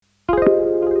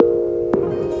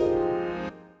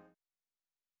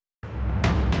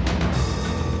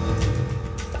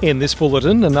In this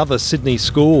bulletin, another Sydney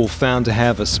school found to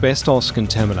have asbestos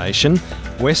contamination.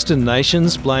 Western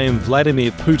nations blame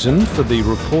Vladimir Putin for the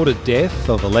reported death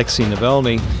of Alexei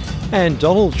Navalny. And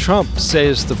Donald Trump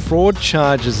says the fraud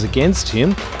charges against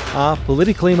him are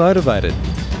politically motivated.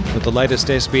 With the latest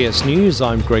SBS News,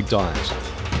 I'm Greg Dyett.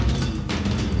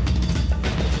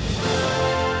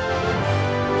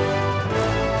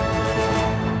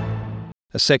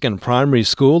 A second primary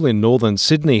school in northern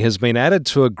Sydney has been added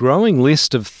to a growing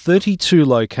list of 32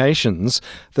 locations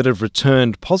that have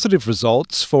returned positive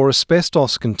results for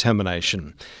asbestos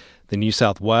contamination. The New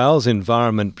South Wales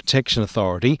Environment Protection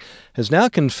Authority has now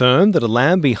confirmed that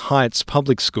Allambie Heights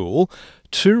Public School,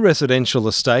 2 residential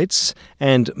estates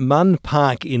and Munn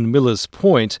Park in Millers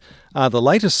Point are the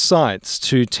latest sites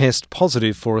to test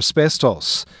positive for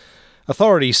asbestos.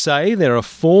 Authorities say there are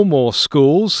 4 more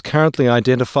schools currently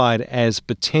identified as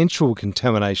potential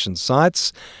contamination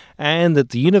sites and that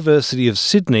the University of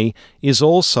Sydney is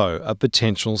also a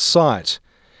potential site.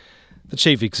 The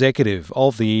Chief Executive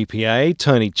of the EPA,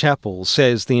 Tony Chappell,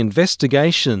 says the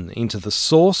investigation into the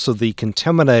source of the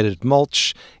contaminated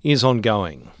mulch is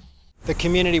ongoing. The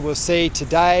community will see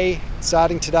today,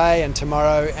 starting today and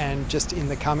tomorrow and just in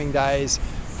the coming days,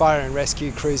 fire and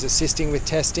rescue crews assisting with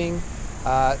testing.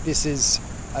 This is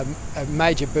a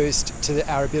major boost to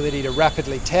our ability to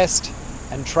rapidly test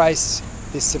and trace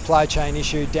this supply chain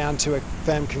issue down to a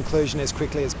firm conclusion as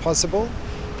quickly as possible.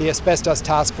 The Asbestos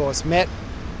Task Force met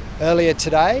earlier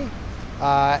today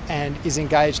and is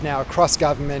engaged now across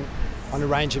government on a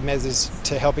range of measures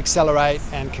to help accelerate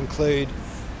and conclude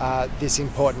this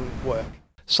important work.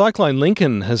 Cyclone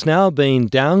Lincoln has now been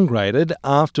downgraded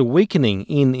after weakening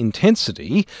in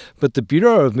intensity, but the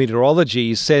Bureau of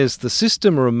Meteorology says the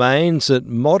system remains at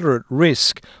moderate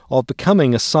risk of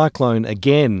becoming a cyclone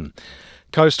again.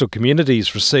 Coastal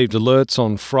communities received alerts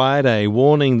on Friday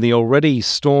warning the already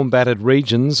storm-battered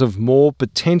regions of more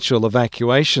potential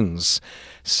evacuations.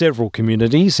 Several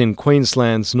communities in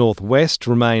Queensland's northwest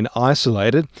remain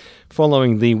isolated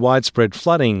following the widespread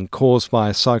flooding caused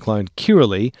by Cyclone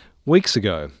Kirrily weeks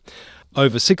ago.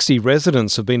 Over 60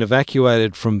 residents have been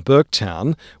evacuated from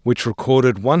Burketown, which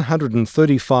recorded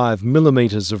 135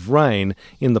 millimetres of rain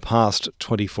in the past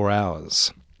 24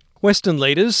 hours. Western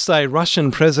leaders say Russian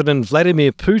President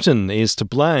Vladimir Putin is to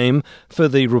blame for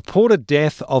the reported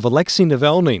death of Alexei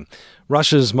Navalny,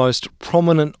 Russia's most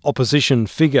prominent opposition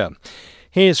figure.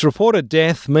 His reported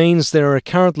death means there are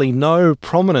currently no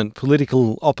prominent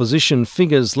political opposition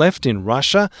figures left in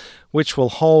Russia, which will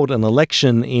hold an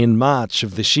election in March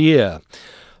of this year.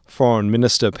 Foreign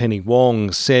Minister Penny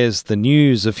Wong says the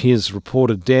news of his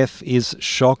reported death is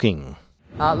shocking.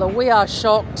 Look, we are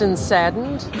shocked and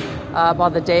saddened by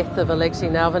the death of Alexei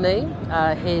Navalny.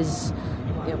 His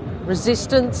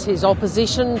resistance, his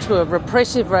opposition to a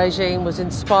repressive regime was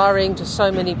inspiring to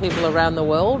so many people around the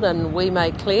world, and we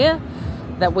made clear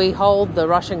that we hold the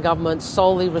Russian government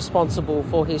solely responsible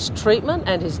for his treatment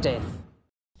and his death.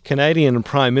 Canadian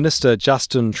Prime Minister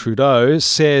Justin Trudeau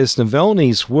says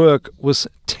Navalny's work was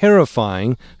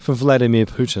terrifying for Vladimir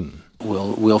Putin.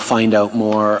 We'll find out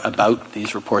more about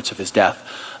these reports of his death,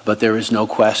 but there is no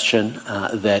question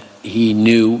that he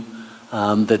knew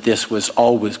that this was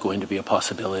always going to be a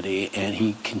possibility, and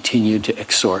he continued to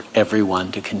exhort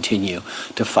everyone to continue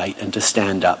to fight and to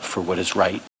stand up for what is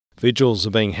right. Vigils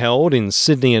are being held in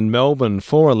Sydney and Melbourne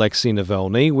for Alexei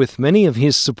Navalny, with many of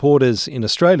his supporters in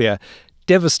Australia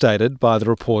devastated by the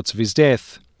reports of his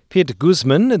death. Peter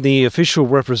Guzman, the official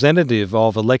representative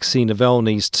of Alexei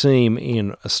Navalny's team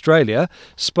in Australia,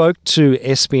 spoke to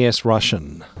SBS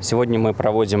Russian. Сегодня мы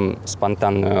проводим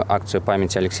спонтанную акцию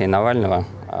памяти Алексея Навального.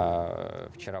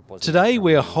 Today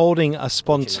we are holding a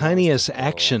spontaneous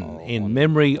action in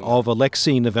memory of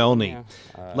Alexei Navalny.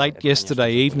 Late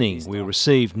yesterday evening, we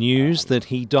received news that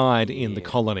he died in the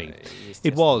colony.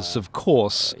 It was, of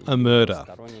course, a murder.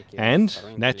 And,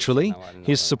 naturally,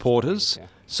 his supporters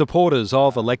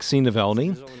of Alexei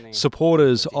Navalny,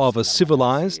 supporters of a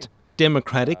civilised,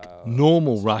 democratic,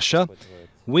 normal Russia,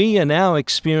 we are now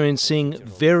experiencing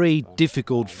very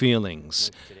difficult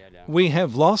feelings. We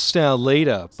have lost our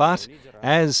leader, but,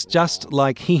 as just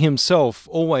like he himself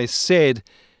always said,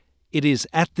 it is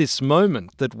at this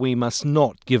moment that we must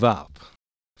not give up.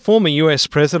 Former US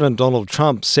President Donald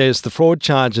Trump says the fraud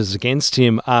charges against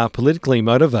him are politically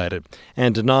motivated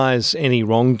and denies any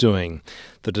wrongdoing.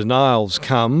 The denials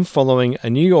come following a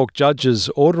New York judge's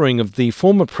ordering of the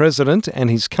former president and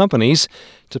his companies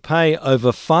to pay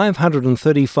over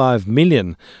 $535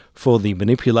 million for the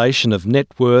manipulation of net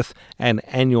worth and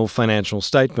annual financial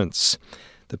statements.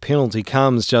 The penalty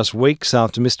comes just weeks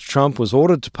after Mr Trump was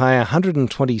ordered to pay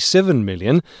 $127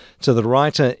 million to the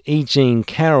writer E. Jean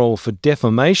Carroll for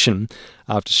defamation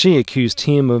after she accused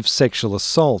him of sexual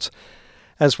assault.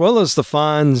 As well as the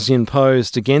fines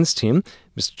imposed against him,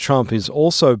 Mr Trump is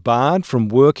also barred from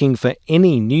working for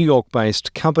any New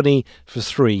York-based company for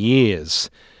 3 years.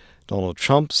 Donald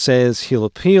Trump says he'll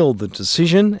appeal the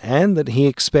decision and that he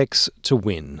expects to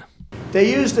win.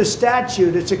 They used a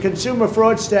statute, it's a consumer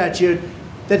fraud statute,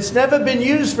 that's never been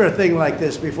used for a thing like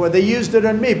this before. They used it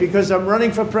on me because I'm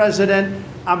running for president.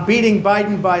 I'm beating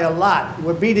Biden by a lot.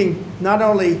 We're beating not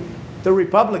only the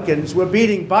Republicans, we're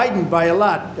beating Biden by a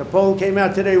lot. The poll came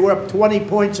out today, we're up 20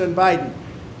 points on Biden.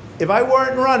 If I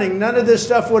weren't running, none of this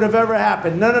stuff would have ever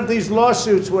happened. None of these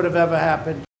lawsuits would have ever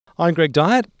happened. I'm Greg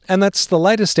Dyett, and that's the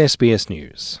latest SBS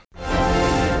News.